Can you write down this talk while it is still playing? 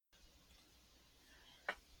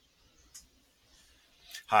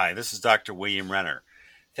Hi, this is Dr. William Renner.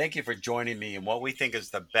 Thank you for joining me in what we think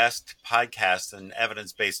is the best podcast in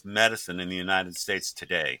evidence based medicine in the United States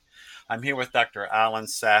today. I'm here with Dr. Alan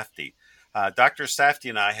Safdie. Dr.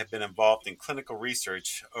 Safdie and I have been involved in clinical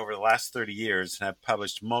research over the last 30 years and have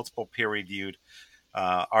published multiple peer reviewed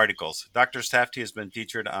articles. Dr. Safdie has been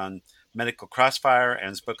featured on Medical Crossfire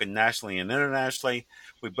and spoken nationally and internationally.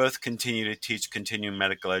 We both continue to teach continuing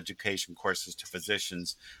medical education courses to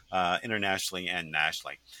physicians internationally and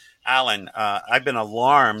nationally. Alan, I've been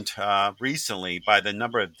alarmed recently by the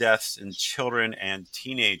number of deaths in children and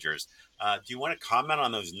teenagers. Do you want to comment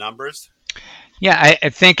on those numbers? Yeah, I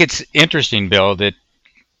think it's interesting, Bill, that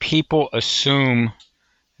people assume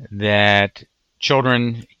that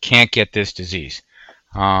children can't get this disease,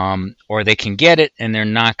 or they can get it and they're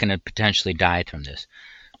not going to potentially die from this.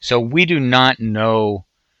 So we do not know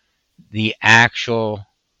the actual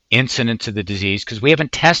incidence of the disease because we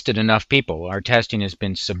haven't tested enough people. Our testing has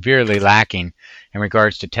been severely lacking in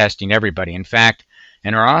regards to testing everybody. In fact,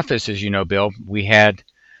 in our office, as you know, Bill, we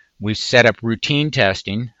set up routine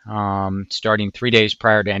testing starting 3 days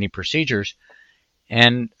prior to any procedures.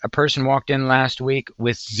 And a person walked in last week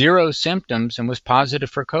with zero symptoms and was positive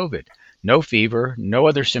for COVID. No fever, no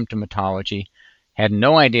other symptomatology, had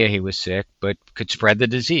no idea he was sick, but could spread the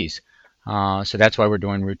disease. So that's why we're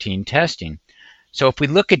doing routine testing. So if we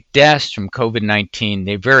look at deaths from COVID-19,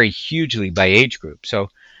 they vary hugely by age group. So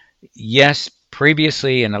yes,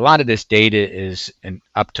 previously, and a lot of this data is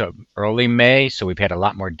up to early May, so we've had a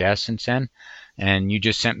lot more deaths since then. And you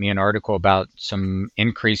just sent me an article about some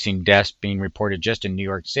increasing deaths being reported just in New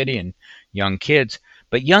York City and young kids.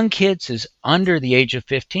 But young kids is under the age of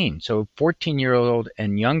 15. So 14-year-old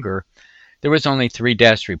and younger, there was only 3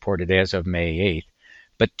 deaths reported as of May 8th.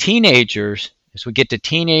 But teenagers, as we get to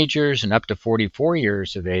teenagers and up to 44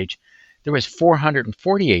 years of age, there was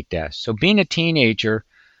 448 deaths. So being a teenager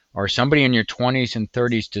or somebody in your 20s and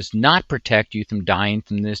 30s does not protect you from dying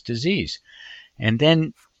from this disease. And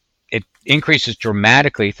then it increases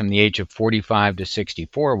dramatically from the age of 45 to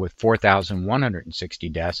 64 with 4,160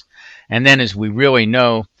 deaths. And then, as we really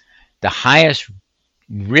know, the highest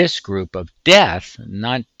risk group of death,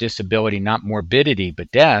 not disability, not morbidity,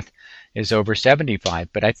 but death, is over 75.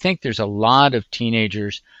 But I think there's a lot of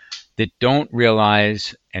teenagers that don't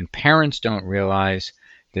realize, and parents don't realize,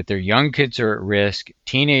 that their young kids are at risk,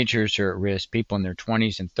 teenagers are at risk, people in their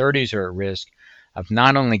 20s and 30s are at risk of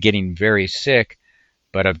not only getting very sick,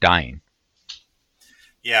 but of dying.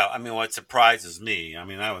 Yeah, I mean, what surprises me,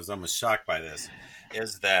 I was almost shocked by this,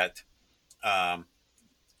 is that um,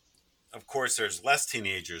 of course, there's less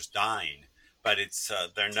teenagers dying, but it's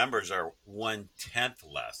their numbers are 1/10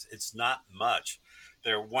 less. It's not much.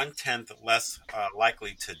 They're 1/10 less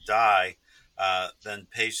likely to die than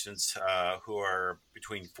patients who are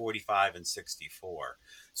between 45 and 64.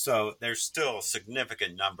 So there's still a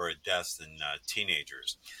significant number of deaths in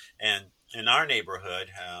teenagers. And in our neighborhood,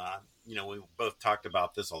 we both talked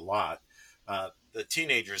about this a lot. The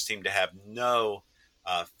teenagers seem to have no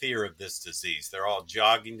fear of this disease. They're all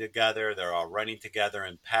jogging together. They're all running together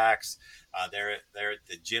in packs. They're at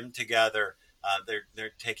the gym together.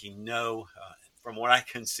 They're taking no. From what I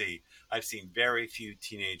can see, I've seen very few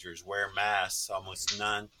teenagers wear masks, almost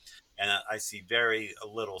none, and I see very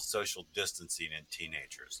little social distancing in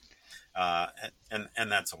teenagers,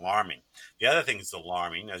 and that's alarming. The other thing that's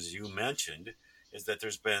alarming, as you mentioned, is that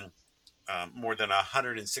there's been more than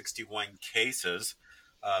 161 cases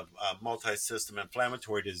of multi-system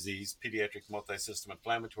inflammatory disease, pediatric multi-system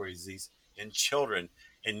inflammatory disease in children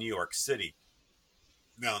in New York City.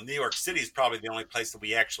 Now, New York City is probably the only place that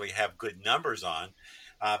we actually have good numbers on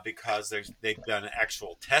because they've done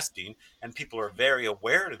actual testing and people are very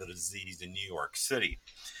aware of the disease in New York City.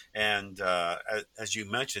 And as you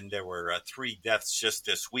mentioned, there were 3 deaths just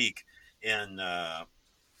this week in a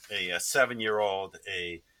 7-year-old,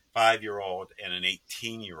 a 5-year-old, and an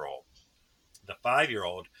 18-year-old. The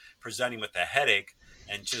 5-year-old presenting with a headache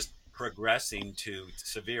and just progressing to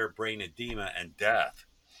severe brain edema and death.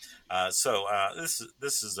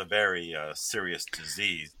 This is a very serious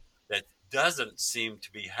disease that doesn't seem to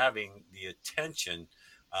be having the attention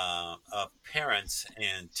of parents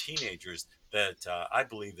and teenagers that I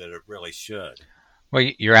believe that it really should. Well,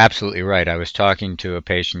 you're absolutely right. I was talking to a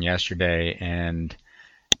patient yesterday, and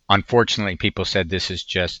unfortunately, people said this is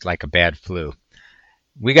just like a bad flu.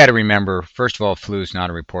 We got to remember, first of all, flu is not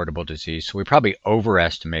a reportable disease, so we probably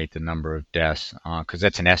overestimate the number of deaths because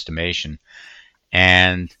that's an estimation.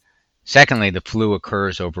 And secondly, the flu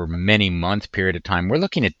occurs over a many month period of time. We're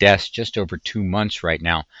looking at deaths just over 2 months right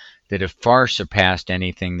now that have far surpassed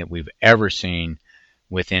anything that we've ever seen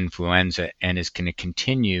with influenza and is going to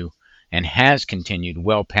continue and has continued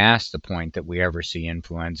well past the point that we ever see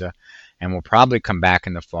influenza, and will probably come back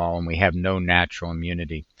in the fall, and we have no natural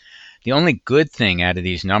immunity. The only good thing out of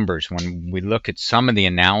these numbers, when we look at some of the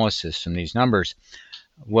analysis from these numbers,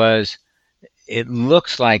 was it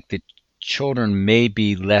looks like the children may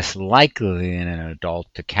be less likely than an adult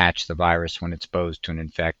to catch the virus when exposed to an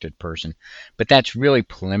infected person. But that's really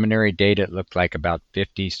preliminary data. It looked like about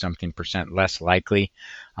 50 something percent less likely.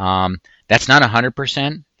 That's not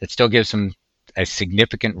 100%. That still gives them a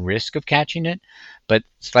significant risk of catching it, but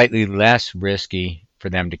slightly less risky for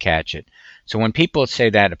them to catch it. So when people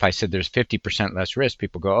say that, if I said there's 50% less risk,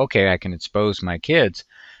 people go, okay, I can expose my kids.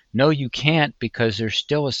 No, you can't, because there's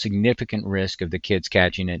still a significant risk of the kids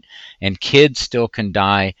catching it, and kids still can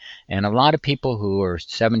die. And a lot of people who are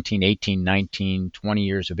 17, 18, 19, 20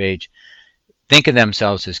 years of age think of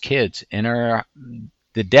themselves as kids, and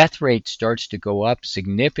the death rate starts to go up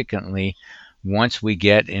significantly once we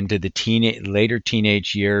get into the later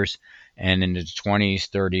teenage years and into the 20s,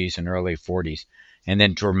 30s, and early 40s, and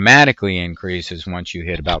then dramatically increases once you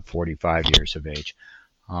hit about 45 years of age.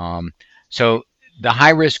 So the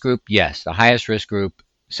high risk group, yes, the highest risk group,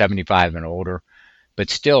 75 and older,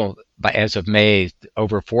 but still, as of May,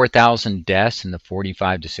 over 4,000 deaths in the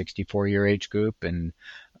 45 to 64 year age group, and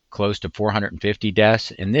close to 450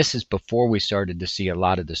 deaths. And this is before we started to see a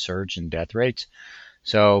lot of the surge in death rates.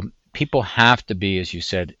 So people have to be, as you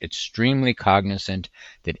said, extremely cognizant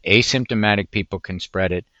that asymptomatic people can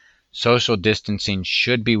spread it. Social distancing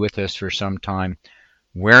should be with us for some time.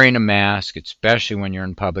 Wearing a mask, especially when you're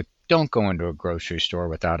in public. Don't go into a grocery store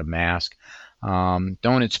without a mask.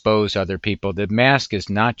 Don't expose other people. The mask is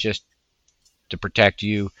not just to protect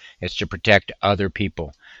you, it's to protect other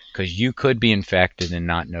people, because you could be infected and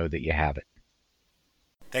not know that you have it.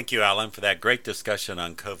 Thank you, Alan, for that great discussion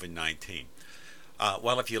on COVID-19.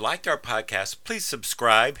 Well, if you liked our podcast, please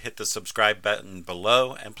subscribe, hit the subscribe button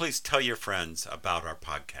below, and please tell your friends about our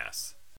podcasts.